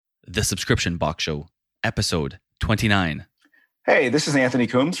The Subscription Box Show, episode 29. Hey, this is Anthony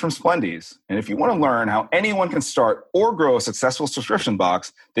Coombs from Splendies. And if you want to learn how anyone can start or grow a successful subscription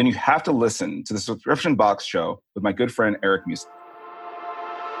box, then you have to listen to the Subscription Box Show with my good friend, Eric Music.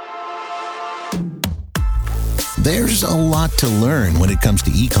 There's a lot to learn when it comes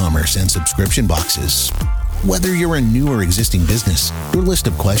to e-commerce and subscription boxes. Whether you're a new or existing business, your list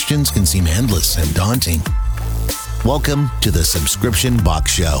of questions can seem endless and daunting. Welcome to the Subscription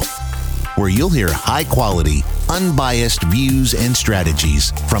Box Show, where you'll hear high-quality, unbiased views and strategies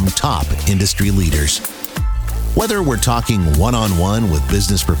from top industry leaders. Whether we're talking one-on-one with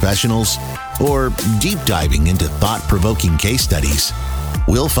business professionals or deep diving into thought-provoking case studies,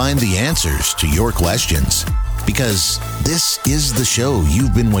 we'll find the answers to your questions, because this is the show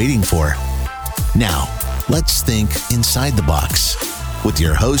you've been waiting for. Now, let's think inside the box with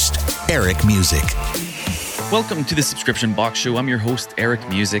your host, Eric Music. Welcome to the Subscription Box Show. I'm your host, Eric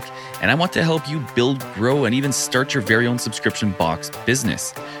Music, and I want to help you build, grow, and even start your very own subscription box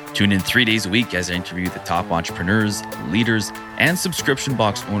business. Tune in 3 days a week as I interview the top entrepreneurs, leaders, and subscription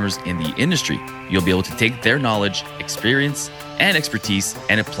box owners in the industry. You'll be able to take their knowledge, experience, and expertise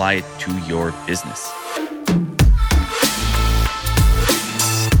and apply it to your business.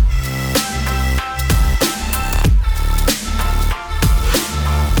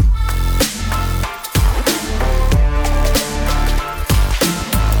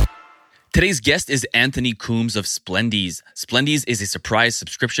 Today's guest is Anthony Coombs of Splendies. Splendies is a surprise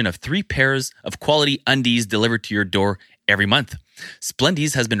subscription of 3 pairs of quality undies delivered to your door every month.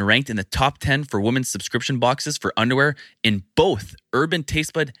 Splendies has been ranked in the top 10 for women's subscription boxes for underwear in both Urban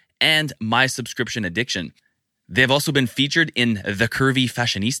Tastebud and My Subscription Addiction. They have also been featured in The Curvy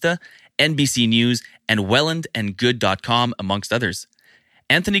Fashionista, NBC News, and wellandandgood.com, amongst others.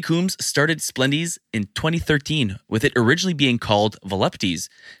 Anthony Coombs started Splendies in 2013, with it originally being called Volupties.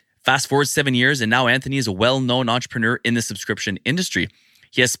 Fast forward 7 years, and now Anthony is a well-known entrepreneur in the subscription industry.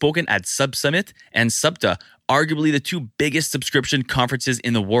 He has spoken at Sub Summit and Subta, arguably the 2 biggest subscription conferences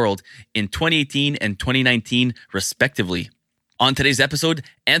in the world, in 2018 and 2019, respectively. On today's episode,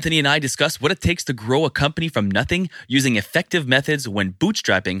 Anthony and I discuss what it takes to grow a company from nothing using effective methods when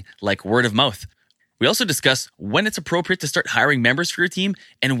bootstrapping, like word of mouth. We also discuss when it's appropriate to start hiring members for your team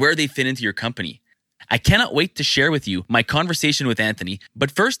and where they fit into your company. I cannot wait to share with you my conversation with Anthony,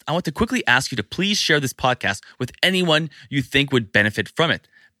 but first, I want to quickly ask you to please share this podcast with anyone you think would benefit from it.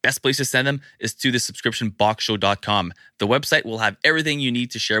 Best place to send them is to thesubscriptionboxshow.com. The website will have everything you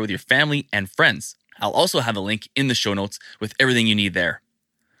need to share with your family and friends. I'll also have a link in the show notes with everything you need there.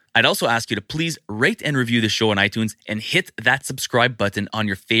 I'd also ask you to please rate and review the show on iTunes and hit that subscribe button on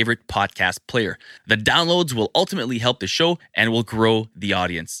your favorite podcast player. The downloads will ultimately help the show and will grow the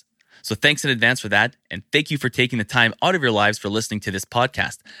audience. So thanks in advance for that, and thank you for taking the time out of your lives for listening to this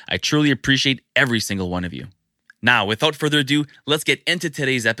podcast. I truly appreciate every single one of you. Now, without further ado, let's get into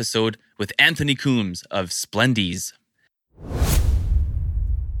today's episode with Anthony Coombs of Splendies.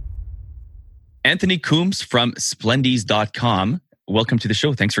 Anthony Coombs from Splendies.com. Welcome to the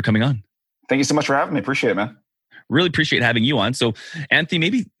show. Thanks for coming on. Thank you so much for having me. Appreciate it, man. Really appreciate having you on. So, Anthony,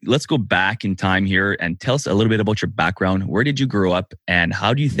 maybe let's go back in time here and tell us a little bit about your background. Where did you grow up and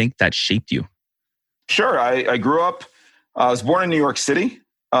how do you think that shaped you? Sure. I grew up, I was born in New York City,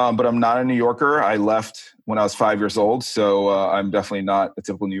 but I'm not a New Yorker. I left when I was 5 years old, so I'm definitely not a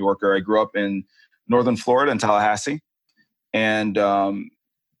typical New Yorker. I grew up in northern Florida in Tallahassee and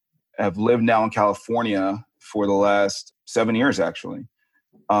have lived now in California for the last 7 years, actually.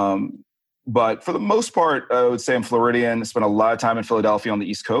 But for the most part, I would say I'm Floridian. Spent a lot of time in Philadelphia on the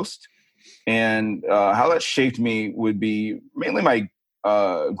East Coast. And how that shaped me would be mainly my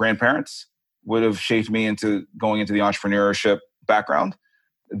grandparents would have shaped me into going into the entrepreneurship background.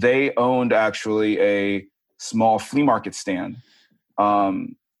 They owned actually a small flea market stand.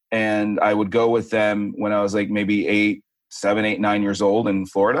 And I would go with them when I was like maybe 7, 8, 9 years old in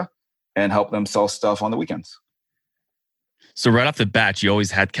Florida and help them sell stuff on the weekends. So right off the bat, you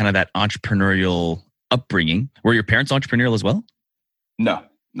always had kind of that entrepreneurial upbringing. Were your parents entrepreneurial as well? No,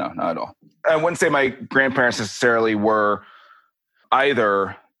 not at all. I wouldn't say my grandparents necessarily were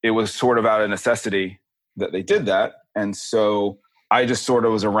either. It was sort of out of necessity that they did that. And so I just sort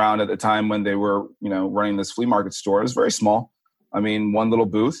of was around at the time when they were, running this flea market store. It was very small. I mean, one little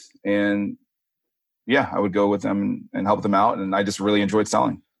booth. And yeah, I would go with them and help them out. And I just really enjoyed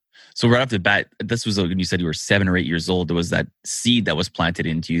selling. So right off the bat, this was when you said you were 7 or 8 years old. There was that seed that was planted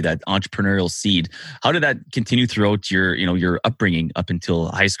into you, that entrepreneurial seed. How did that continue throughout your upbringing up until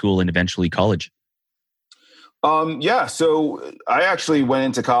high school and eventually college? So I actually went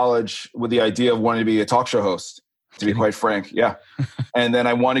into college with the idea of wanting to be a talk show host. to be quite frank. Yeah. And then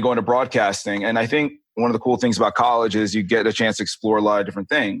I wanted to go into broadcasting. And I think one of the cool things about college is you get a chance to explore a lot of different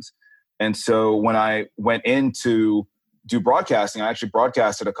things. And so when I went in to do broadcasting, I actually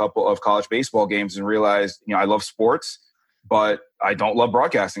broadcasted a couple of college baseball games and realized, I love sports, but I don't love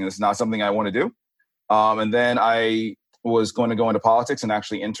broadcasting. It's not something I want to do. And then I was going to go into politics and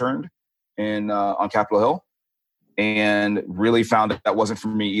actually interned on Capitol Hill, and really found that wasn't for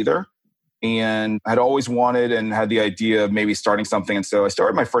me either. And I'd always wanted and had the idea of maybe starting something. And so I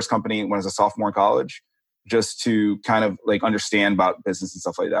started my first company when I was a sophomore in college, just to kind of like understand about business and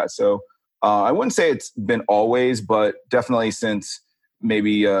stuff like that. So I wouldn't say it's been always, but definitely since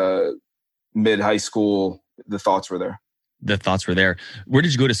maybe mid high school, the thoughts were there. The thoughts were there. Where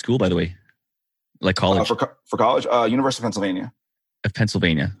did you go to school, by the way? Like college? For college? University of Pennsylvania. Of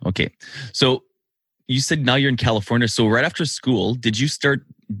Pennsylvania. Okay. So you said now you're in California. So right after school, did you start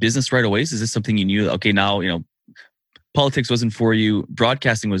business right away? Is this something you knew? Okay, now, politics wasn't for you.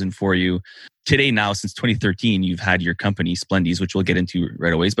 Broadcasting wasn't for you. Today, now, since 2013, you've had your company, Splendies, which we'll get into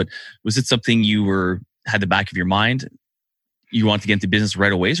right away. But was it something you had the back of your mind? You wanted to get into business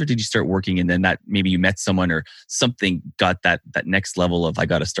right away? Or did you start working and then that maybe you met someone or something got that next level of, I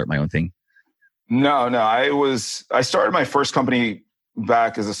got to start my own thing? No. I started my first company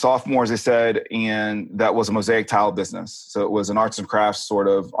back as a sophomore, as I said, and that was a mosaic tile business. So it was an arts and crafts sort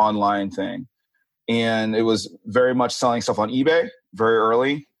of online thing. And it was very much selling stuff on eBay very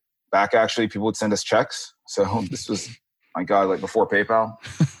early. Back actually, people would send us checks. So this was, my God, like before PayPal.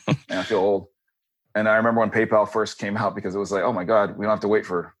 And I feel old. And I remember when PayPal first came out, because it was like, oh my God, we don't have to wait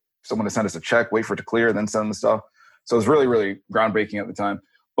for someone to send us a check, wait for it to clear, then send the stuff. So it was really, really groundbreaking at the time.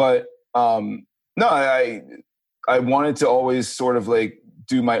 But no, I wanted to always sort of like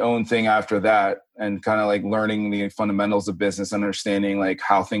do my own thing after that, and kind of like learning the fundamentals of business, understanding like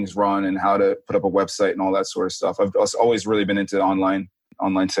how things run and how to put up a website and all that sort of stuff. I've always really been into online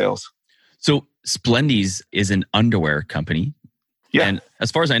sales. So Splendies is an underwear company. Yeah. And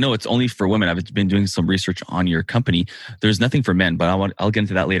as far as I know, it's only for women. I've been doing some research on your company. There's nothing for men, but I'll get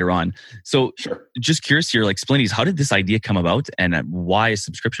into that later on. So sure. Just curious here, like Splendies, how did this idea come about and why a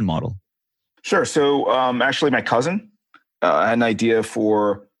subscription model? Sure. So actually my cousin had an idea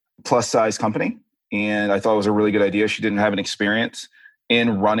for plus size company, and I thought it was a really good idea. She didn't have an experience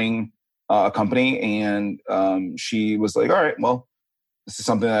in running a company, and she was like, all right, well, this is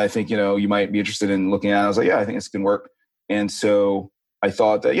something that I think, you might be interested in looking at. I was like, yeah, I think this can work. And so I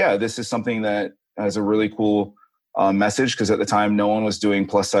thought that, yeah, this is something that has a really cool message, because at the time, no one was doing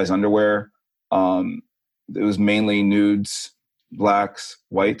plus size underwear. It was mainly nudes, blacks,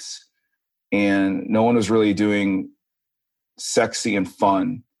 whites, and no one was really doing sexy and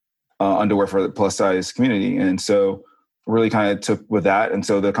fun underwear for the plus size community. And so really kind of took with that. And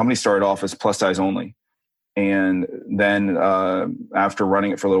so the company started off as plus size only. And then after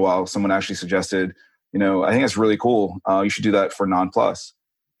running it for a little while, someone actually suggested, I think it's really cool. You should do that for non-plus.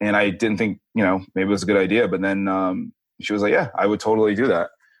 And I didn't think, maybe it was a good idea. But then she was like, yeah, I would totally do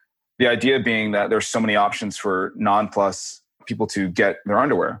that. The idea being that there's so many options for non-plus people to get their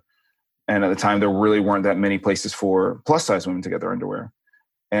underwear. And at the time, there really weren't that many places for plus size women to get their underwear.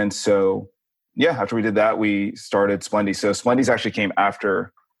 And so, yeah, after we did that, we started Splendies. So Splendies actually came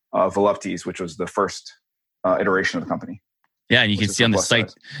after Volupties, which was the first iteration of the company. Yeah, and you can see on the site.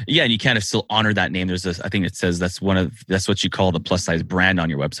 Size. Yeah, and you kind of still honor that name. There's this, I think it says that's what you call the plus size brand on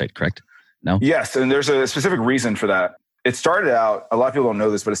your website, correct? No? Yes, and there's a specific reason for that. It started out, a lot of people don't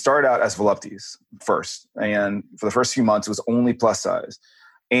know this, but it started out as Volupties first. And for the first few months, it was only plus size.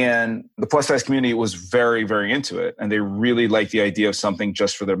 And the plus size community was very, very into it. And they really liked the idea of something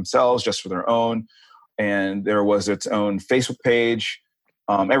just for themselves, just for their own. And there was its own Facebook page,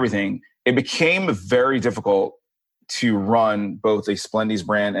 everything. It became very difficult to run both a Splendies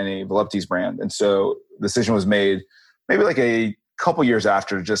brand and a Volupties brand. And so the decision was made maybe like a couple years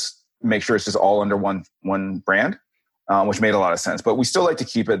after to just make sure it's just all under one brand, which made a lot of sense. But we still like to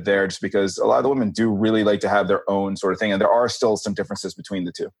keep it there just because a lot of the women do really like to have their own sort of thing. And there are still some differences between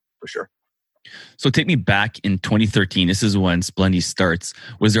the two, for sure. So take me back in 2013. This is when Splendies starts.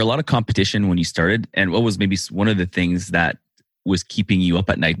 Was there a lot of competition when you started? And what was maybe one of the things that was keeping you up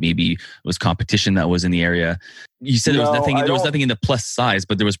at night? Maybe it was competition that was in the area. You said there was nothing in the plus size,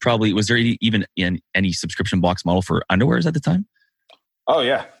 but was there even any subscription box model for underwears at the time? Oh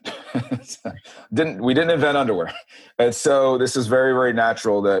yeah. We didn't invent underwear. And so this is very, very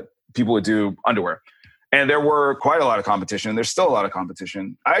natural that people would do underwear. And there were quite a lot of competition. There's still a lot of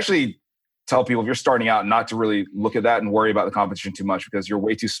competition. I actually tell people, if you're starting out, not to really look at that and worry about the competition too much, because you're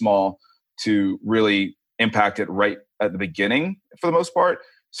way too small to really impact it right at the beginning for the most part.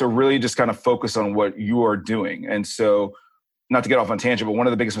 So really just kind of focus on what you are doing. And so, not to get off on tangent, but one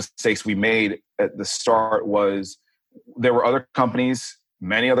of the biggest mistakes we made at the start was there were other companies,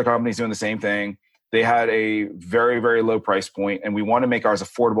 many other companies doing the same thing. They had a very, very low price point, and we wanted to make ours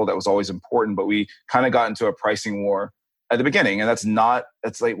affordable. That was always important, but we kind of got into a pricing war at the beginning. And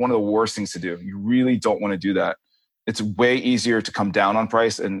that's like one of the worst things to do. You really don't want to do that. It's way easier to come down on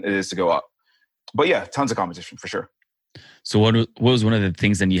price than it is to go up. But yeah, tons of competition for sure. So what was one of the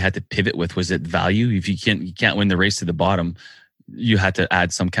things then you had to pivot with? Was it value? If you can't win the race to the bottom, you had to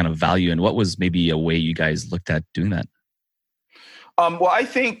add some kind of value. And what was maybe a way you guys looked at doing that? Well, I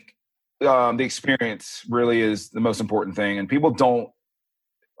think the experience really is the most important thing. And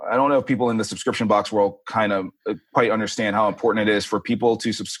I don't know if people in the subscription box world kind of quite understand how important it is for people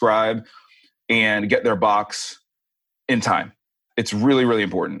to subscribe and get their box in time. It's really, really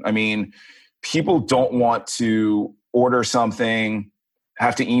important. I mean, people don't want to order something,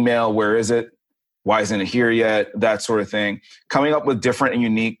 have to email, where is it? Why isn't it here yet? That sort of thing. Coming up with different and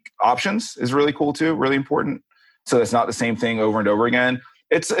unique options is really cool too, really important. So it's not the same thing over and over again.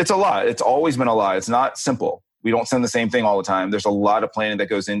 It's a lot. It's always been a lot. It's not simple. We don't send the same thing all the time. There's a lot of planning that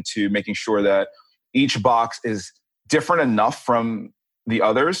goes into making sure that each box is different enough from the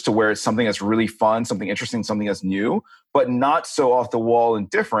others to where it's something that's really fun, something interesting, something that's new, but not so off the wall and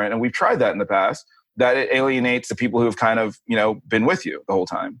different. And we've tried that in the past, that it alienates the people who have kind of, been with you the whole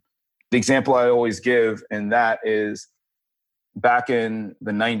time. The example I always give in that is back in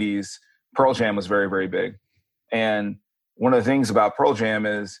the 90s, Pearl Jam was very, very big. And one of the things about Pearl Jam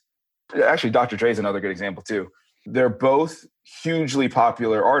is, actually Dr. Dre is another good example too. They're both hugely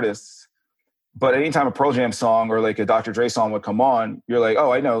popular artists, but anytime a Pearl Jam song or like a Dr. Dre song would come on, you're like,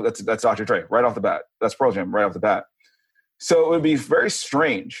 oh, I know that's Dr. Dre right off the bat. That's Pearl Jam right off the bat. So it would be very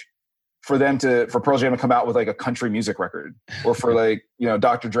strange for Pearl Jam to come out with like a country music record, or for like,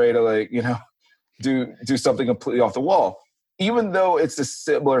 Dr. Dre to do something completely off the wall. Even though it's a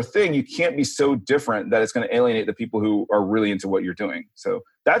similar thing, you can't be so different that it's going to alienate the people who are really into what you're doing. So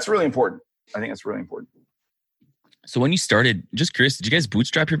that's really important. I think that's really important. So when you started, just curious, did you guys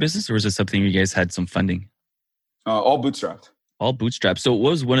bootstrap your business, or was it something you guys had some funding? All bootstrapped. All bootstrapped. So what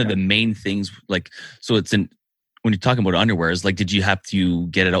was one of the main things, when you're talking about underwears, like, did you have to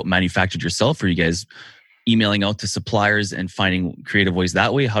get it out manufactured yourself, or are you guys emailing out to suppliers and finding creative ways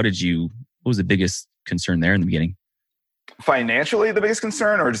that way? What was the biggest concern there in the beginning? Financially, the biggest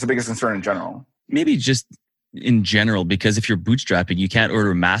concern, or just the biggest concern in general? Maybe just in general, because if you're bootstrapping, you can't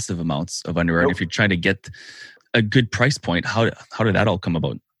order massive amounts of underwear. Nope. And if you're trying to get a good price point, how did that all come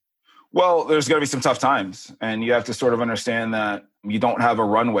about? Well, there's going to be some tough times, and you have to sort of understand that you don't have a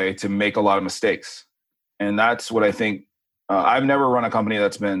runway to make a lot of mistakes. And that's what I think. I've never run a company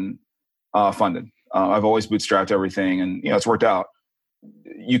that's been funded. I've always bootstrapped everything, and it's worked out.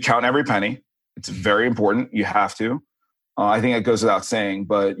 You count every penny. It's very important. You have to. I think it goes without saying,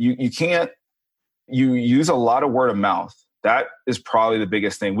 but you can't. You use a lot of word of mouth. That is probably the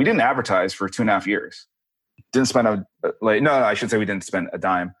biggest thing. We didn't advertise for 2.5 years. Didn't spend I should say we didn't spend a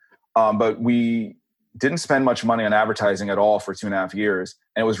dime, but we didn't spend much money on advertising at all for 2.5 years.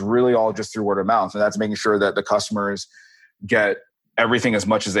 And it was really all just through word of mouth. And that's making sure that the customers get everything as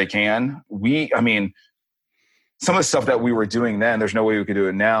much as they can. Some of the stuff that we were doing then, there's no way we could do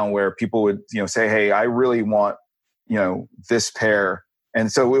it now, where people would, say, hey, I really want, this pair. And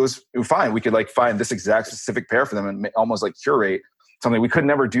so it was fine. We could find this exact specific pair for them and almost curate something. We could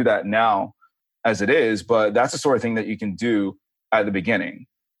never do that now as it is, but that's the sort of thing that you can do at the beginning.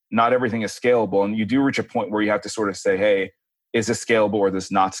 Not everything is scalable. And you do reach a point where you have to sort of say, hey, is this scalable or is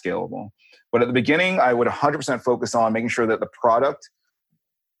this not scalable? But at the beginning, I would 100% focus on making sure that the product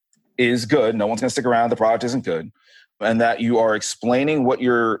is good. No one's going to stick around. The product isn't good. And that you are explaining what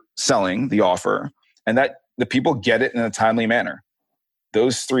you're selling, the offer, and that the people get it in a timely manner.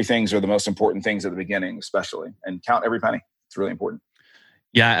 Those three things are the most important things at the beginning, especially. And count every penny. It's really important.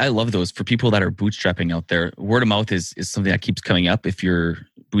 Yeah, I love those. For people that are bootstrapping out there, word of mouth is something that keeps coming up. If you're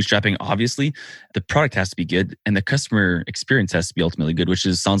bootstrapping, obviously, the product has to be good and the customer experience has to be ultimately good, which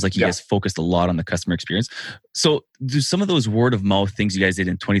sounds like you guys focused a lot on the customer experience. So do some of those word of mouth things you guys did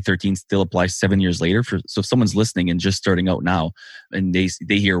in 2013 still apply 7 years later? So if someone's listening and just starting out now and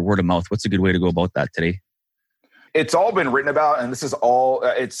they hear word of mouth, what's a good way to go about that today? It's all been written about, and this is all,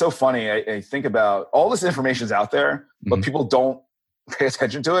 it's so funny. I think about all this information is out there, but people don't pay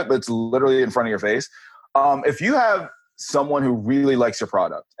attention to it, but it's literally in front of your face. If you have someone who really likes your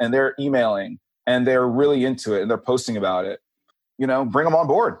product and they're emailing and they're really into it and they're posting about it, bring them on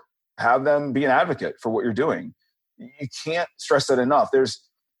board. Have them be an advocate for what you're doing. You can't stress that enough.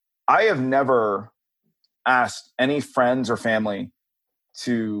 I have never asked any friends or family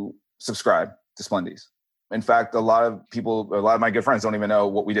to subscribe to Splendies. In fact, a lot of my good friends don't even know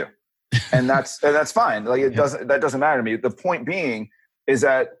what we do. And that's fine. Like that doesn't matter to me. The point being is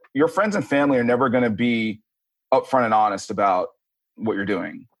that your friends and family are never going to be upfront and honest about what you're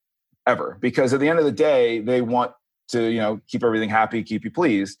doing ever, because at the end of the day, they want to, keep everything happy, keep you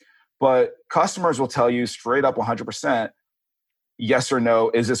pleased. But customers will tell you straight up 100%, yes or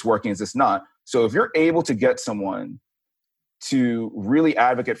no, is this working? Is this not? So if you're able to get someone to really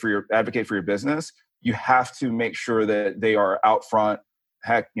advocate for your business, you have to make sure that they are out front.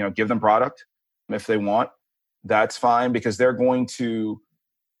 Heck, give them product if they want. That's fine, because they're going to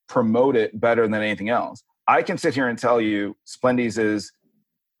promote it better than anything else. I can sit here and tell you Splendies is,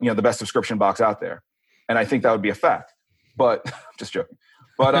 the best subscription box out there. And I think that would be a fact, but I'm just joking.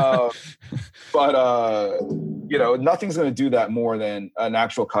 But nothing's going to do that more than an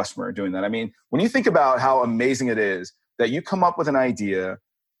actual customer doing that. I mean, when you think about how amazing it is that you come up with an idea,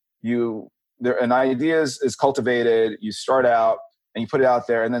 an idea is cultivated, you start out and you put it out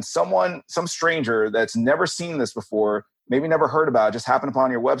there, and then some stranger that's never seen this before, maybe never heard about it, just happened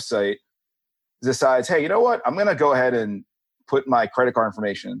upon your website, decides, hey, you know what? I'm going to go ahead and put my credit card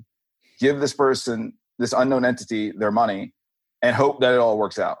information, give this person, this unknown entity, their money, and hope that it all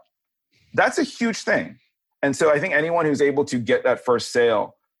works out. That's a huge thing. And so I think anyone who's able to get that first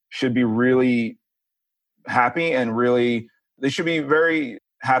sale should be really happy, and they should be very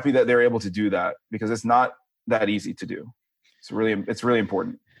happy that they're able to do that, because it's not that easy to do. It's really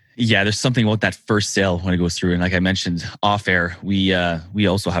important. Yeah, there's something about that first sale when it goes through. And like I mentioned off air, we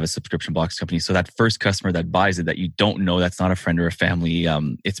also have a subscription box company. So that first customer that buys it that you don't know, that's not a friend or a family,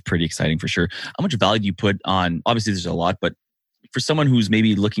 it's pretty exciting for sure. How much value do you put on, obviously there's a lot, but for someone who's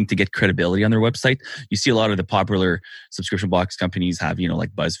maybe looking to get credibility on their website, you see a lot of the popular subscription box companies have,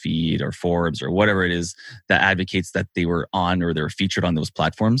 like BuzzFeed or Forbes or whatever it is that advocates that they were on or they're featured on those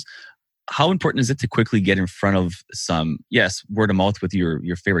platforms. How important is it to quickly get in front of some, yes, word of mouth with your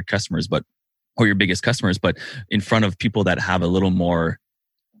favorite customers, or your biggest customers, but in front of people that have a little more,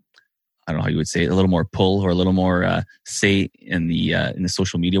 I don't know how you would say it, a little more pull or a little more say in the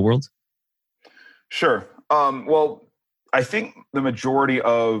social media world? Sure. Well, I think the majority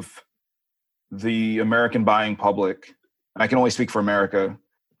of the American buying public, and I can only speak for America,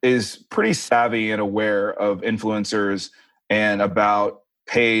 is pretty savvy and aware of influencers and about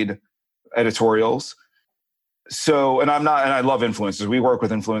paid editorials. So, and I love influencers. We work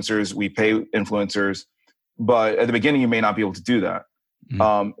with influencers, we pay influencers, but at the beginning, you may not be able to do that.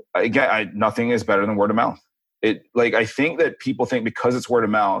 Mm-hmm. Again, nothing is better than word of mouth. I think that people think because it's word of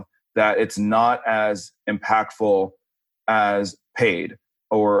mouth that it's not as impactful as paid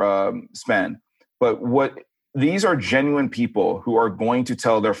or spend. But these are genuine people who are going to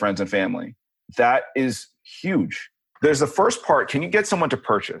tell their friends and family. That is huge. There's the first part. Can you get someone to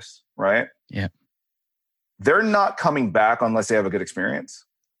purchase, right? Yeah. They're not coming back unless they have a good experience.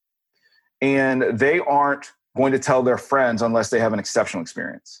 And they aren't going to tell their friends unless they have an exceptional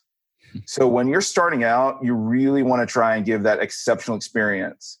experience. So when you're starting out, you really want to try and give that exceptional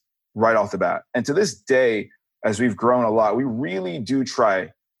experience right off the bat. And to this day, as we've grown a lot, we really do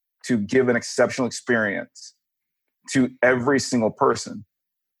try to give an exceptional experience to every single person.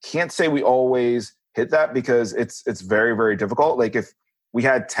 Can't say we always hit that because it's very, very difficult. Like if we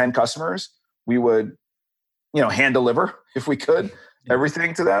had 10 customers, we would, hand deliver if we could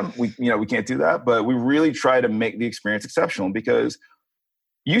everything to them. We can't do that, but we really try to make the experience exceptional, because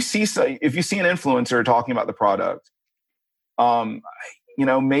if you see an influencer talking about the product,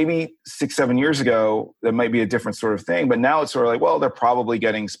 maybe 6-7 years ago, that might be a different sort of thing. But now it's sort of like, well, they're probably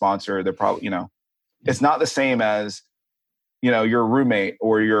getting sponsored. They're probably, it's not the same as, your roommate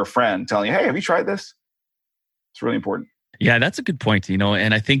or your friend telling you, hey, have you tried this? It's really important. Yeah, that's a good point,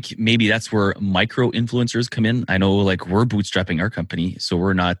 and I think maybe that's where micro influencers come in. I know we're bootstrapping our company, so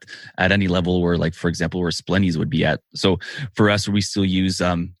we're not at any level where for example, where Splendies would be at. So for us, we still use,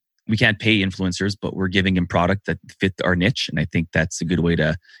 we can't pay influencers, but we're giving them product that fit our niche. And I think that's a good way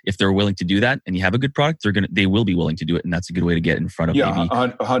to, if they're willing to do that and you have a good product, they will be willing to do it. And that's a good way to get in front of maybe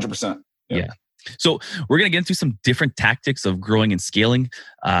 100%. Yeah. So we're going to get into some different tactics of growing and scaling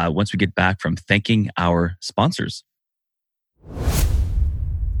once we get back from thanking our sponsors.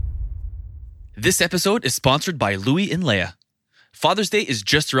 This episode is sponsored by Louis and Leia. Father's Day is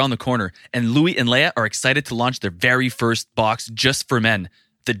just around the corner, and Louis and Leia are excited to launch their very first box just for men,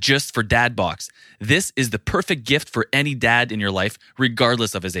 the Just for Dad box. This is the perfect gift for any dad in your life,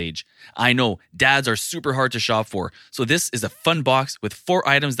 regardless of his age. I know, dads are super hard to shop for, so this is a fun box with 4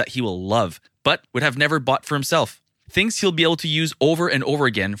 items that he will love, but would have never bought for himself. Things he'll be able to use over and over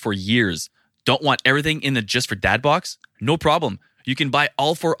again for years. Don't want everything in the Just for Dad box? No problem. You can buy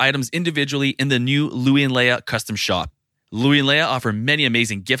all 4 items individually in the new Louie and Leia custom shop. Louie and Leia offer many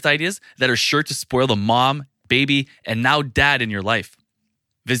amazing gift ideas that are sure to spoil the mom, baby, and now dad in your life.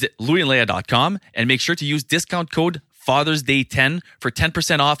 Visit louisandleia.com and make sure to use discount code Father's Day 10 for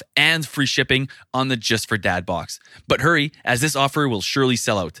 10% off and free shipping on the Just for Dad box. But hurry, as this offer will surely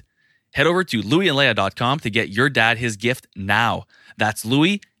sell out. Head over to louisandleia.com to get your dad his gift now. That's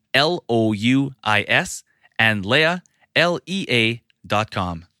Louis, Louis, and Leia,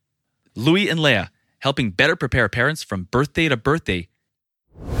 Lea.com. Louie and Leia, helping better prepare parents from birthday to birthday.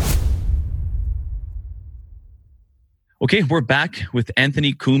 Okay, we're back with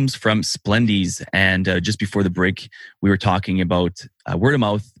Anthony Coombs from Splendies. And just before the break, we were talking about word of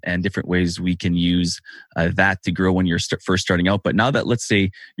mouth and different ways we can use that to grow when you're first starting out. But now that, let's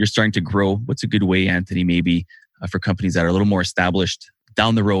say, you're starting to grow, what's a good way, Anthony, maybe for companies that are a little more established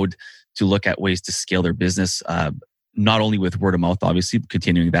down the road to look at ways to scale their business? Not only with word of mouth, obviously,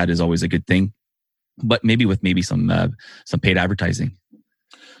 continuing that is always a good thing, but maybe with some paid advertising.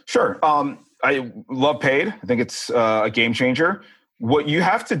 Sure. I love paid. I think it's a game changer. What you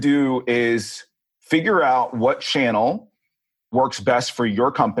have to do is figure out what channel works best for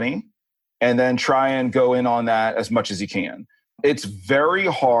your company and then try and go in on that as much as you can. It's very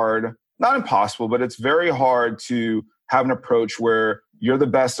hard, not impossible, but it's very hard to have an approach where you're the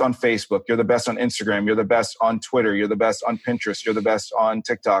best on Facebook, you're the best on Instagram, you're the best on Twitter, you're the best on Pinterest, you're the best on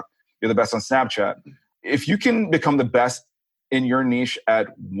TikTok, you're the best on Snapchat. If you can become the best in your niche at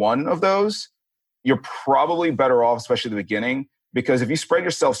one of those, you're probably better off, especially at the beginning, because if you spread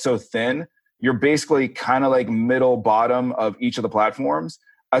yourself so thin, you're basically kind of like middle bottom of each of the platforms,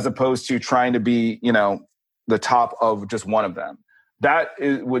 as opposed to trying to be, the top of just one of them. That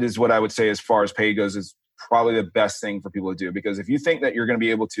is what I would say as far as paid goes is probably the best thing for people to do. Because if you think that you're going to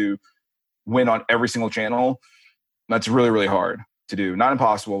be able to win on every single channel, that's really, really hard to do. Not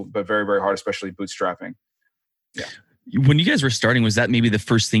impossible, but very, very hard, especially bootstrapping. Yeah. When you guys were starting, was that maybe the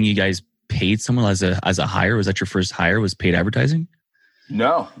first thing you guys paid someone as a hire? Was that your first hire, was paid advertising?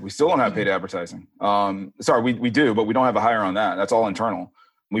 No, we still don't have paid advertising. Sorry, we do, but we don't have a hire on that. That's all internal.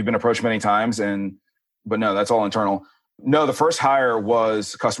 We've been approached many times, but no, that's all internal. No, the first hire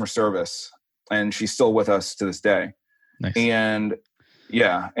was customer service, and she's still with us to this day. Nice. And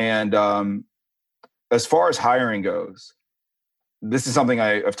yeah, and as far as hiring goes, this is something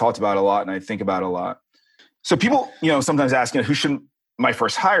I've talked about a lot and I think about a lot. So people, sometimes ask, who should my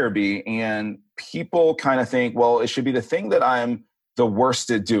first hire be? And people kind of think, well, it should be the thing that I'm the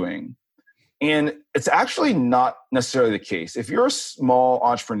worst at doing. And it's actually not necessarily the case. If you're a small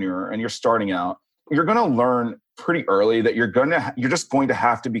entrepreneur and you're starting out, you're going to learn pretty early that you're just going to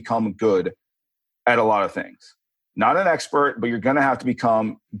have to become good at a lot of things. Not an expert, but you're going to have to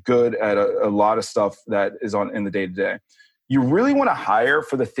become good at a lot of stuff that is in the day-to-day. You really want to hire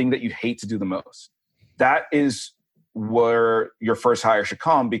for the thing that you hate to do the most. That is where your first hire should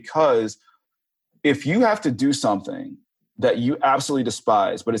come, because if you have to do something that you absolutely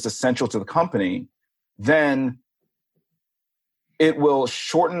despise, but it's essential to the company, then it will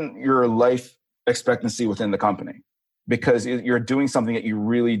shorten your life expectancy within the company because you're doing something that you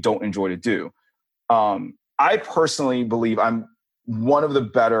really don't enjoy to do. I personally believe I'm one of the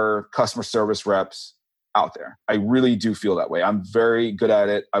better customer service reps out there. I really do feel that way. I'm very good at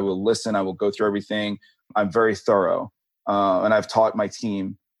it. I will listen. I will go through everything. I'm very thorough. And I've taught my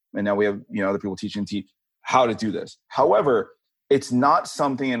team, and now we have other people teaching how to do this. However, it's not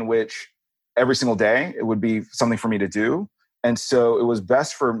something in which every single day it would be something for me to do. And so it was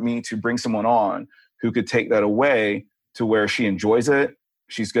best for me to bring someone on who could take that away to where she enjoys it,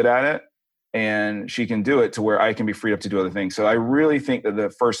 she's good at it, and she can do it to where I can be freed up to do other things. So I really think that the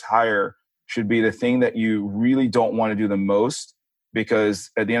first hire should be the thing that you really don't want to do the most,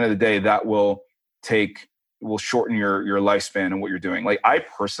 because at the end of the day, that will shorten your lifespan and what you're doing. Like, I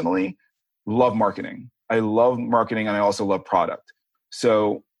personally love marketing. I love marketing, and I also love product.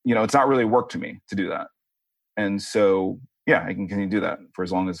 So, it's not really work to me to do that. And so, yeah, I can continue to do that for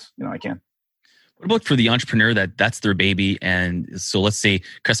as long as, I can. What about for the entrepreneur that's their baby? And so let's say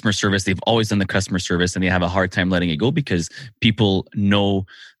customer service, they've always done the customer service and they have a hard time letting it go because people know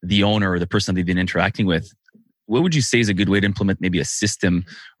the owner or the person they've been interacting with. What would you say is a good way to implement maybe a system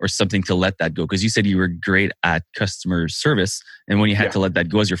or something to let that go? Because you said you were great at customer service, and when you had to let that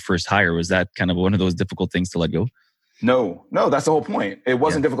go as your first hire, was that kind of one of those difficult things to let go? No, that's the whole point. It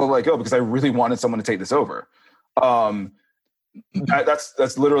wasn't difficult to let go because I really wanted someone to take this over.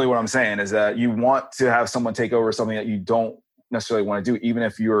 That's literally what I'm saying, is that you want to have someone take over something that you don't necessarily want to do, even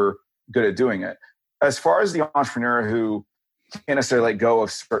if you're good at doing it. As far as the entrepreneur who can't necessarily let go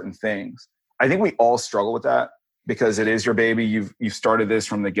of certain things, I think we all struggle with that. because it is your baby. You've started this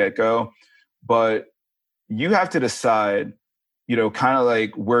from the get-go, but you have to decide, kind of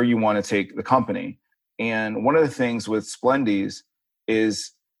like where you want to take the company. And one of the things with Splendies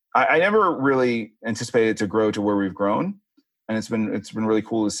is I never really anticipated to grow to where we've grown. And it's been really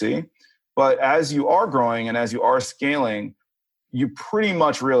cool to see. But as you are growing and as you are scaling, you pretty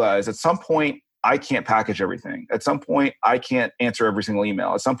much realize at some point, I can't package everything. At some point, I can't answer every single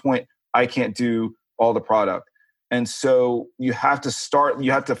email. At some point, I can't do all the product. And so you have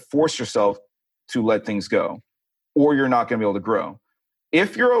to force yourself to let things go, or you're not going to be able to grow.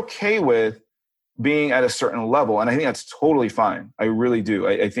 If you're okay with being at a certain level, and I think that's totally fine. I really do.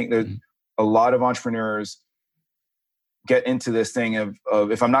 I think that a lot of entrepreneurs get into this thing of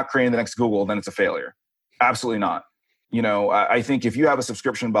if I'm not creating the next Google, then it's a failure. Absolutely not. I think if you have a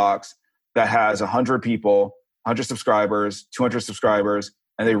subscription box that has 100 people, 100 subscribers, 200 subscribers,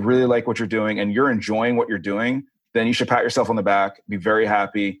 and they really like what you're doing and you're enjoying what you're doing, then you should pat yourself on the back, be very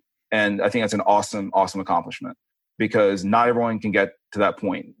happy. And I think that's an awesome, awesome accomplishment, because not everyone can get to that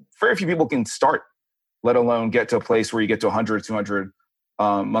point. Very few people can start, let alone get to a place where you get to 100, 200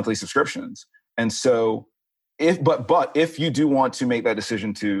 monthly subscriptions. And so if you do want to make that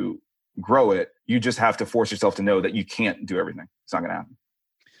decision to grow it, you just have to force yourself to know that you can't do everything. It's not going to happen.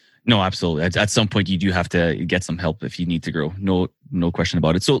 No, absolutely. At some point, you do have to get some help if you need to grow. No question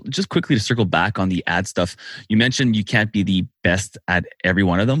about it. So just quickly to circle back on the ad stuff, you mentioned you can't be the best at every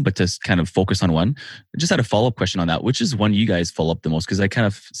one of them, but to kind of focus on one. I just had a follow-up question on that. Which is one you guys follow up the most? Because I kind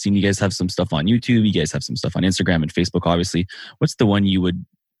of seen you guys have some stuff on YouTube. You guys have some stuff on Instagram and Facebook, obviously. What's the one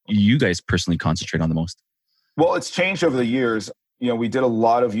you guys personally concentrate on the most? Well, it's changed over the years. We did a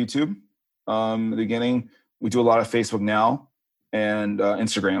lot of YouTube in the beginning. We do a lot of Facebook now. And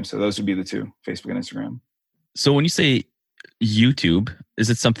Instagram. So those would be the two, Facebook and Instagram. So when you say YouTube, is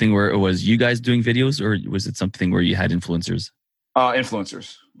it something where it was you guys doing videos, or was it something where you had influencers?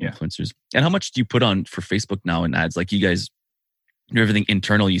 Influencers. Yeah. Influencers. And how much do you put on for Facebook now in ads? Like you guys do everything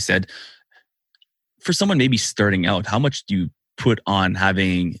internal, you said. For someone maybe starting out, how much do you put on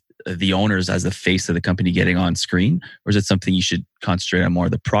having the owners as the face of the company getting on screen? Or is it something you should concentrate on more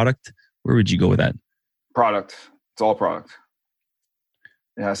of the product? Where would you go with that? Product. It's all product.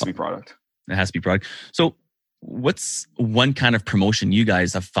 It has to be product. It has to be product. So what's one kind of promotion you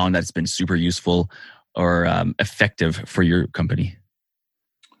guys have found that's been super useful or effective for your company?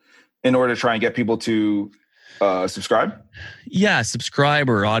 In order to try and get people to subscribe? Yeah, subscribe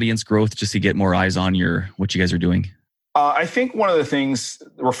or audience growth, just to get more eyes on what you guys are doing. I think one of the things,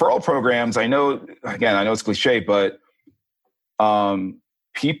 referral programs, I know it's cliche, but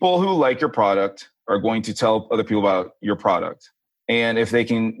people who like your product are going to tell other people about your product. And if they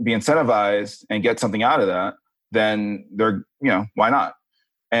can be incentivized and get something out of that, then they're, why not?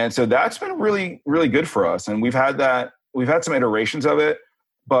 And so that's been really, really good for us. And we've had some iterations of it,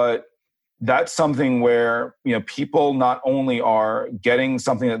 but that's something where, people not only are getting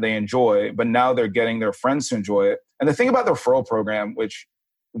something that they enjoy, but now they're getting their friends to enjoy it. And the thing about the referral program,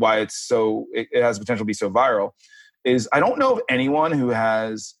 why it has potential to be so viral, is I don't know of anyone who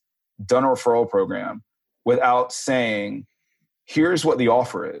has done a referral program without saying, here's what the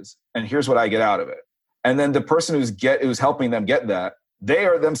offer is, and here's what I get out of it. And then the person who's helping them get that, they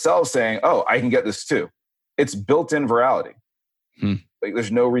are themselves saying, oh, I can get this too. It's built-in virality. Like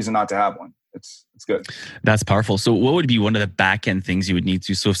there's no reason not to have one. It's good. That's powerful. So what would be one of the back-end things you would need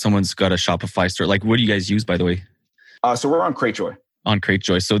to? So if someone's got a Shopify store, like what do you guys use, by the way? So we're on Cratejoy. On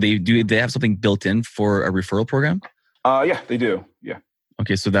Cratejoy. So they have something built in for a referral program? Yeah, they do. Yeah.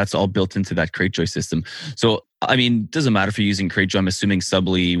 Okay, so that's all built into that Cratejoy system. So, it doesn't matter if you're using Cratejoy. I'm assuming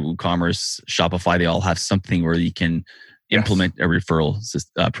Subly, WooCommerce, Shopify, they all have something where you can implement a referral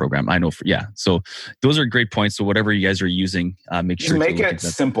program. I know. So those are great points. So whatever you guys are using, make sure to make it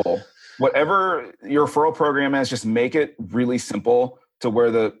simple. Whatever your referral program is, just make it really simple to where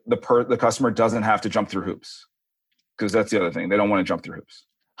the customer doesn't have to jump through hoops. Because that's the other thing. They don't want to jump through hoops.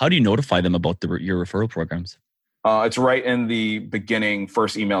 How do you notify them about your referral programs? It's right in the beginning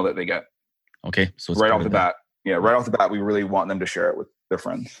first email that they get. Okay. So it's right off the bat. Yeah, right off the bat, we really want them to share it with their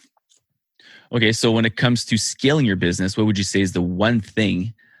friends. Okay. So when it comes to scaling your business, what would you say is the one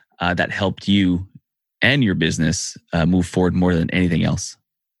thing that helped you and your business move forward more than anything else?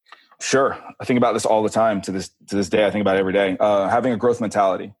 Sure. I think about this all the time. To this day, I think about it every day. Having a growth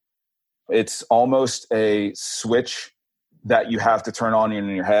mentality. It's almost a switch that you have to turn on in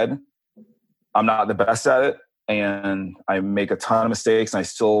your head. I'm not the best at it. And I make a ton of mistakes.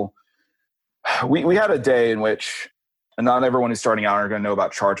 And we had a day in which not everyone who's starting out are going to know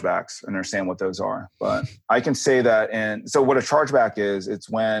about chargebacks and understand what those are. But I can say that. And so what a chargeback is, it's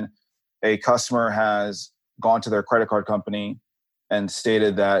when a customer has gone to their credit card company and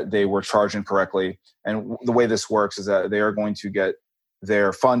stated that they were charged incorrectly. And the way this works is that they are going to get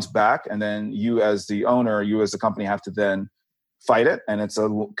their funds back. And then you as the owner, you as the company have to then fight it. And it's a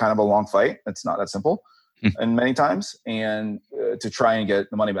kind of a long fight. It's not that simple. And many times, and to try and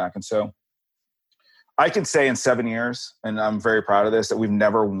get the money back. And so I can say in 7 years, and I'm very proud of this, that we've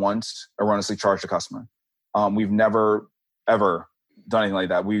never once erroneously charged a customer. We've never, ever done anything like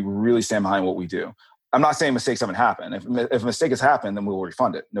that. We really stand behind what we do. I'm not saying mistakes haven't happened. If a mistake has happened, then we will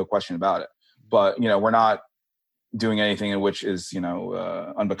refund it. No question about it. But, we're not doing anything in which is,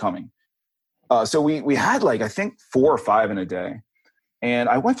 unbecoming. So we had I think 4 or 5 in a day. And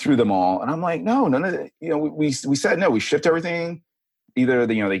I went through them all, and I'm like, no, none of it. We said no. We shipped everything. Either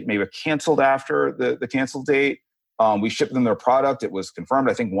they maybe canceled after the cancel date. We shipped them their product. It was confirmed.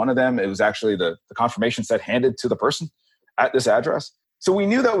 I think one of them, it was actually the confirmation set handed to the person at this address. So we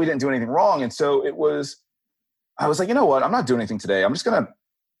knew that we didn't do anything wrong. And so I was like, you know what? I'm not doing anything today. I'm just going to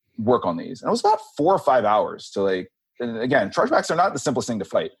work on these. And it was about 4 or 5 hours to and again, chargebacks are not the simplest thing to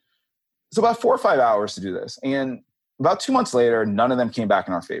fight. It's about 4 or 5 hours to do this. And about 2 months later, none of them came back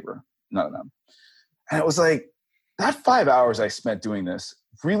in our favor. None of them. And it was like, that 5 hours I spent doing this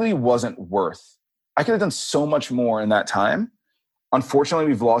really wasn't worth. I could have done so much more in that time. Unfortunately,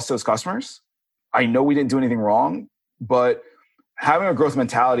 we've lost those customers. I know we didn't do anything wrong, but having a growth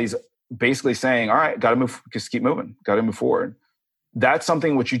mentality is basically saying, all right, got to move, just keep moving, got to move forward. That's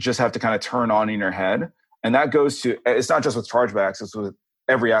something which you just have to kind of turn on in your head. And that goes to, it's not just with chargebacks, it's with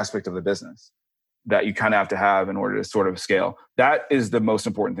every aspect of the business that you kind of have to have in order to sort of scale. That is the most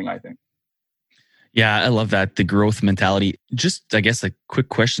important thing, I think. Yeah, I love that. The growth mentality. Just, I guess, a quick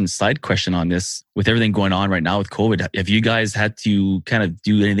side question on this. With everything going on right now with COVID, have you guys had to kind of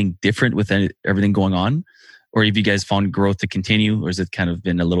do anything different with everything going on? Or have you guys found growth to continue? Or has it kind of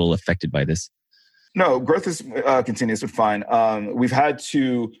been a little affected by this? No, growth is continuous, but fine. We've had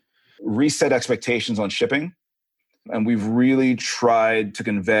to reset expectations on shipping. And we've really tried to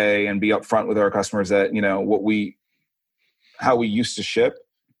convey and be upfront with our customers that, how we used to ship,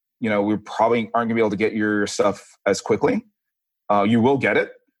 we probably aren't going to be able to get your stuff as quickly. You will get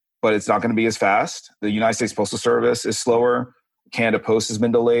it, but it's not going to be as fast. The United States Postal Service is slower. Canada Post has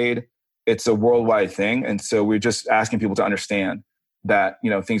been delayed. It's a worldwide thing. And so we're just asking people to understand that,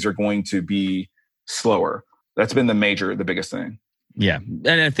 things are going to be slower. That's been the biggest thing. Yeah.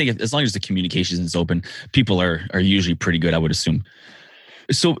 And I think as long as the communication is open, people are usually pretty good, I would assume.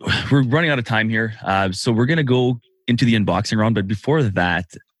 So we're running out of time here. So we're going to go into the unboxing round. But before that,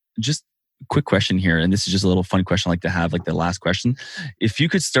 just a quick question here. And this is just a little fun question I like to have, like the last question. If you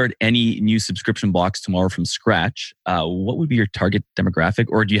could start any new subscription box tomorrow from scratch, what would be your target demographic?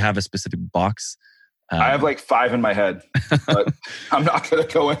 Or do you have a specific box? I have 5 in my head, but I'm not going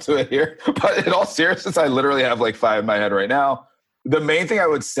to go into it here. But in all seriousness, I literally have 5 in my head right now. The main thing I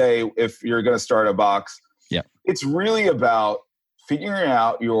would say, if you're going to start a box, it's really about figuring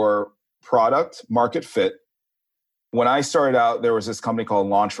out your product market fit. When I started out, there was this company called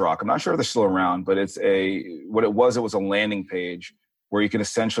LaunchRock. I'm not sure if they're still around, but it was a landing page where you can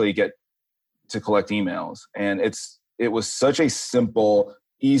essentially get to collect emails. And it was such a simple,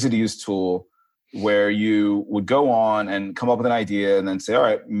 easy to use tool where you would go on and come up with an idea and then say, all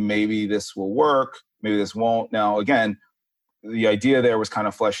right, maybe this will work, maybe this won't. Now, again, the idea there was kind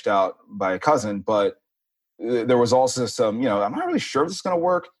of fleshed out by a cousin, but there was also some, I'm not really sure if this is going to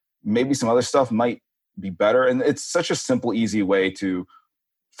work. Maybe some other stuff might be better. And it's such a simple, easy way to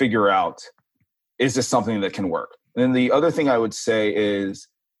figure out, is this something that can work? And then the other thing I would say is,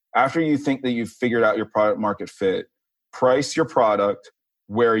 after you think that you've figured out your product market fit, price your product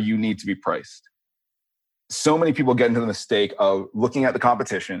where you need to be priced. So many people get into the mistake of looking at the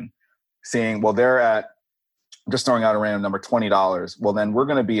competition, saying, well, they're at, just throwing out a random number, $20. Well, then we're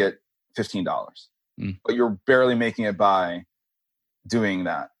going to be at $15. But you're barely making it by doing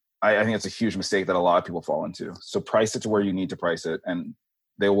that. I think it's a huge mistake that a lot of people fall into. So price it to where you need to price it, and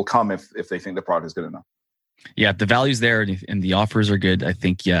they will come if they think the product is good enough. Yeah, if the value's there and the offers are good, I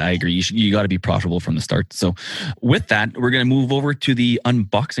think, I agree. You got to be profitable from the start. So with that, we're going to move over to the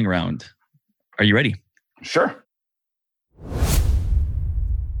unboxing round. Are you ready? Sure.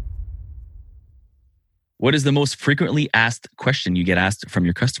 What is the most frequently asked question you get asked from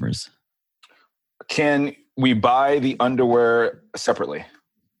your customers? Can we buy the underwear separately?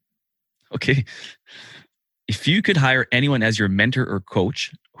 Okay. If you could hire anyone as your mentor or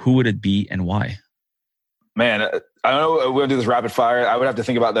coach, who would it be and why? Man, I don't know. We're going to do this rapid fire. I would have to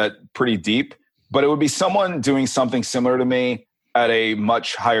think about that pretty deep, but it would be someone doing something similar to me at a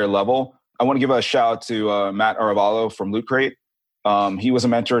much higher level. I want to give a shout out to Matt Aravalo from Loot Crate. He was a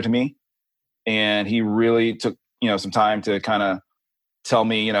mentor to me. And he really took, some time to kind of tell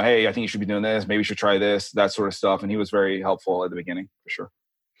me, hey, I think you should be doing this. Maybe you should try this, that sort of stuff. And he was very helpful at the beginning, for sure.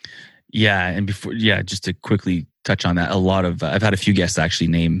 Yeah. And just to quickly touch on that, I've had a few guests actually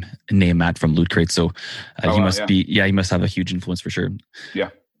name Matt from Loot Crate. So he must have a huge influence for sure. Yeah.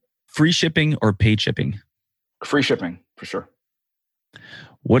 Free shipping or paid shipping? Free shipping, for sure.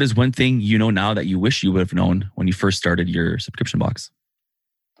 What is one thing you know now that you wish you would have known when you first started your subscription box?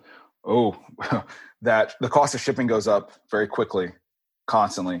 Oh, that the cost of shipping goes up very quickly,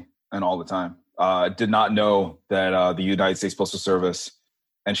 constantly, and all the time. Did not know that the United States Postal Service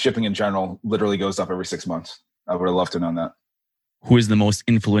and shipping in general literally goes up every 6 months. I would have loved to know that. Who is the most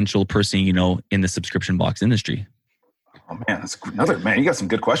influential person you know in the subscription box industry? Oh man, you got some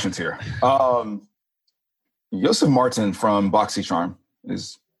good questions here. Joseph Martin from BoxyCharm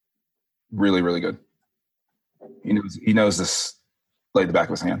is really, really good. He knows this like the back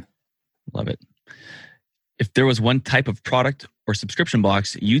of his hand. Love it. If there was one type of product or subscription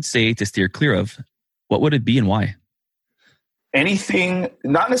box you'd say to steer clear of, what would it be and why? Anything,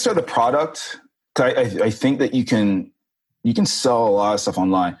 not necessarily the product. I think that you can sell a lot of stuff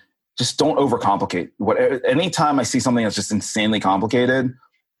online. Just don't overcomplicate. Anytime I see something that's just insanely complicated,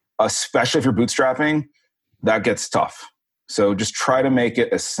 especially if you're bootstrapping, that gets tough. So just try to make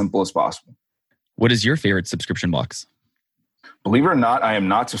it as simple as possible. What is your favorite subscription box? Believe it or not, I am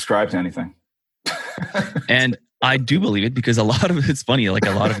not subscribed to anything. And I do believe it because a lot of it's funny. Like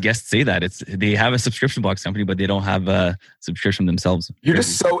a lot of guests say that they have a subscription box company, but they don't have a subscription themselves. You're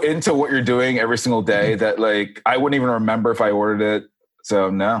just so into what you're doing every single day that like I wouldn't even remember if I ordered it. So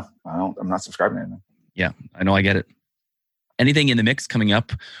no, I'm not subscribing to anything. Yeah, I know. I get it. Anything in the mix coming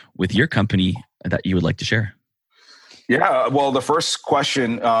up with your company that you would like to share? Yeah. Well, the first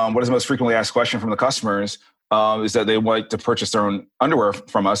question, what is the most frequently asked question from the customers is that they want to purchase their own underwear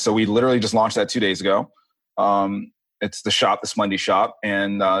from us. So we literally just launched that 2 days ago. It's the shop, the Splendies shop.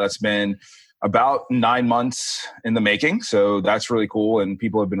 And that's been about 9 months in the making. So that's really cool. And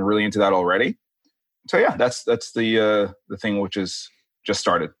people have been really into that already. So yeah, that's the thing which is just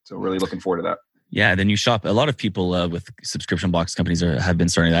started. So really looking forward to that. Yeah, the new shop. A lot of people with subscription box companies have been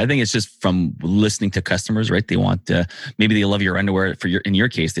starting that. I think it's just from listening to customers, right? They want maybe they love your underwear. In your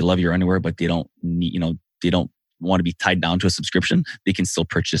case, they love your underwear, but they don't need, they don't want to be tied down to a subscription. They can still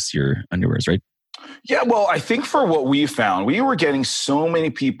purchase your underwears, right? Yeah, well, I think for what we found, we were getting so many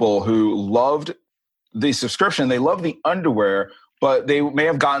people who loved the subscription. They love the underwear, but they may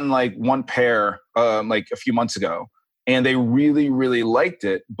have gotten like one pair like a few months ago. And they really, really liked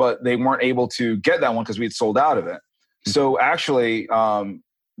it, but they weren't able to get that one because we had sold out of it. So actually,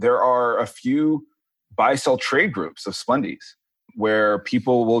 there are a few buy-sell trade groups of Splendies where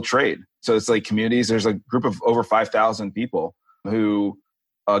people will trade. So it's like communities. There's a group of over 5,000 people who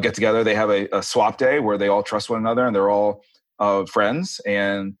get together. They have a swap day where they all trust one another and they're all friends.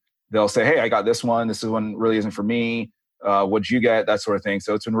 And they'll say, hey, I got this one. This one really isn't for me. What'd you get? That sort of thing.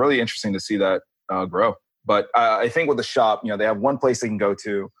 So it's been really interesting to see that grow. But I think with the shop, they have one place they can go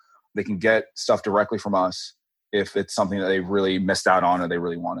to. They can get stuff directly from us if it's something that they really missed out on or they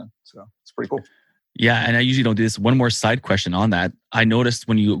really wanted. So it's pretty cool. Yeah, and I usually don't do this. One more side question on that. I noticed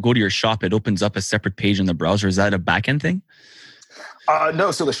when you go to your shop, it opens up a separate page in the browser. Is that a backend thing? No,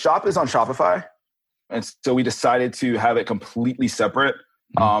 so the shop is on Shopify. And so we decided to have it completely separate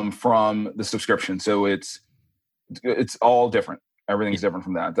from the subscription. So it's all different. Everything's different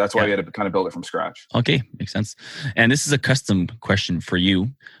from that. That's why we had to kind of build it from scratch. Okay, makes sense. And this is a custom question for you.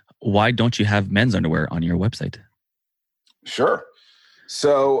 Why don't you have men's underwear on your website? Sure.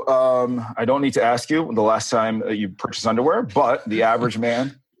 So I don't need to ask you the last time you purchased underwear, but the average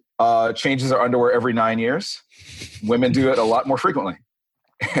man changes their underwear every 9 years. Women do it a lot more frequently.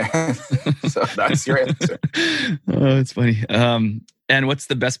 So that's your answer. Oh, it's funny. And what's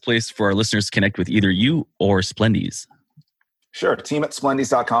the best place for our listeners to connect with either you or Splendies? Sure. Team at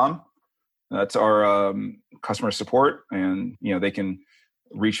Splendies.com. That's our customer support. And, they can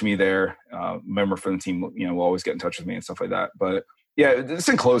reach me there. Member from the team, will always get in touch with me and stuff like that. But yeah, this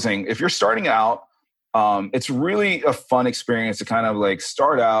in closing, if you're starting out, it's really a fun experience to kind of like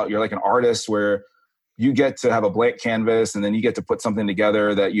start out. You're like an artist where you get to have a blank canvas and then you get to put something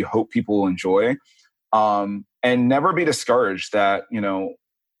together that you hope people will enjoy. And never be discouraged that,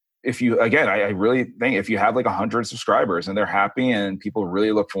 if you, again, I really think if you have like 100 subscribers and they're happy and people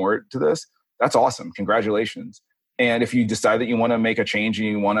really look forward to this, that's awesome. Congratulations. And if you decide that you want to make a change and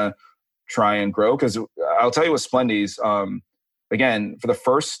you want to try and grow, because I'll tell you with Splendies, again, for the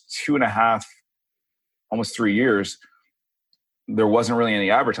first 2.5, almost 3 years, there wasn't really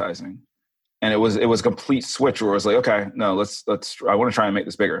any advertising. And it was a complete switch where it was like, okay, no, let's I want to try and make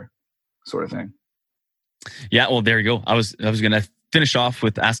this bigger. sort of thing. Yeah, well, there you go. I was going to finish off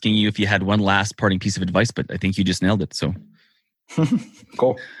with asking you if you had one last parting piece of advice, but I think you just nailed it. So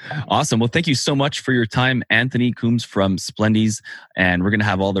cool. Awesome. Well, thank you so much for your time, Anthony Coombs from Splendies. And we're going to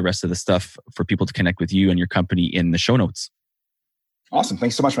have all the rest of the stuff for people to connect with you and your company in the show notes. Awesome.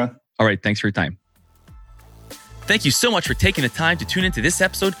 Thanks so much, man. All right. Thanks for your time. Thank you so much for taking the time to tune into this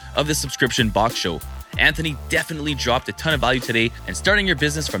episode of the Subscription Box Show. Anthony definitely dropped a ton of value today and starting your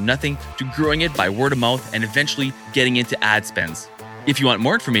business from nothing to growing it by word of mouth and eventually getting into ad spends. If you want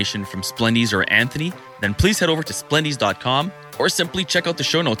more information from Splendies or Anthony, then please head over to splendies.com or simply check out the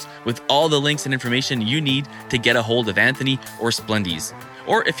show notes with all the links and information you need to get a hold of Anthony or Splendies,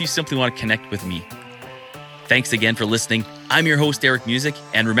 or if you simply want to connect with me. Thanks again for listening. I'm your host, Eric Music,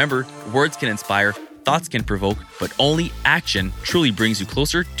 and remember, words can inspire, thoughts can provoke, but only action truly brings you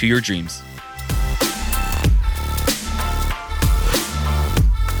closer to your dreams.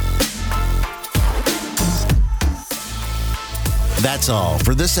 That's all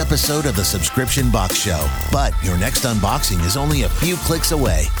for this episode of the Subscription Box Show. But your next unboxing is only a few clicks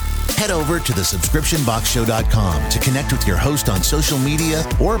away. Head over to thesubscriptionboxshow.com to connect with your host on social media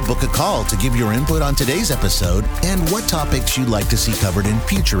or book a call to give your input on today's episode and what topics you'd like to see covered in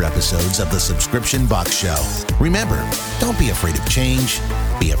future episodes of the Subscription Box Show. Remember, don't be afraid of change.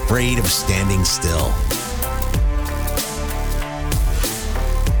 Be afraid of standing still.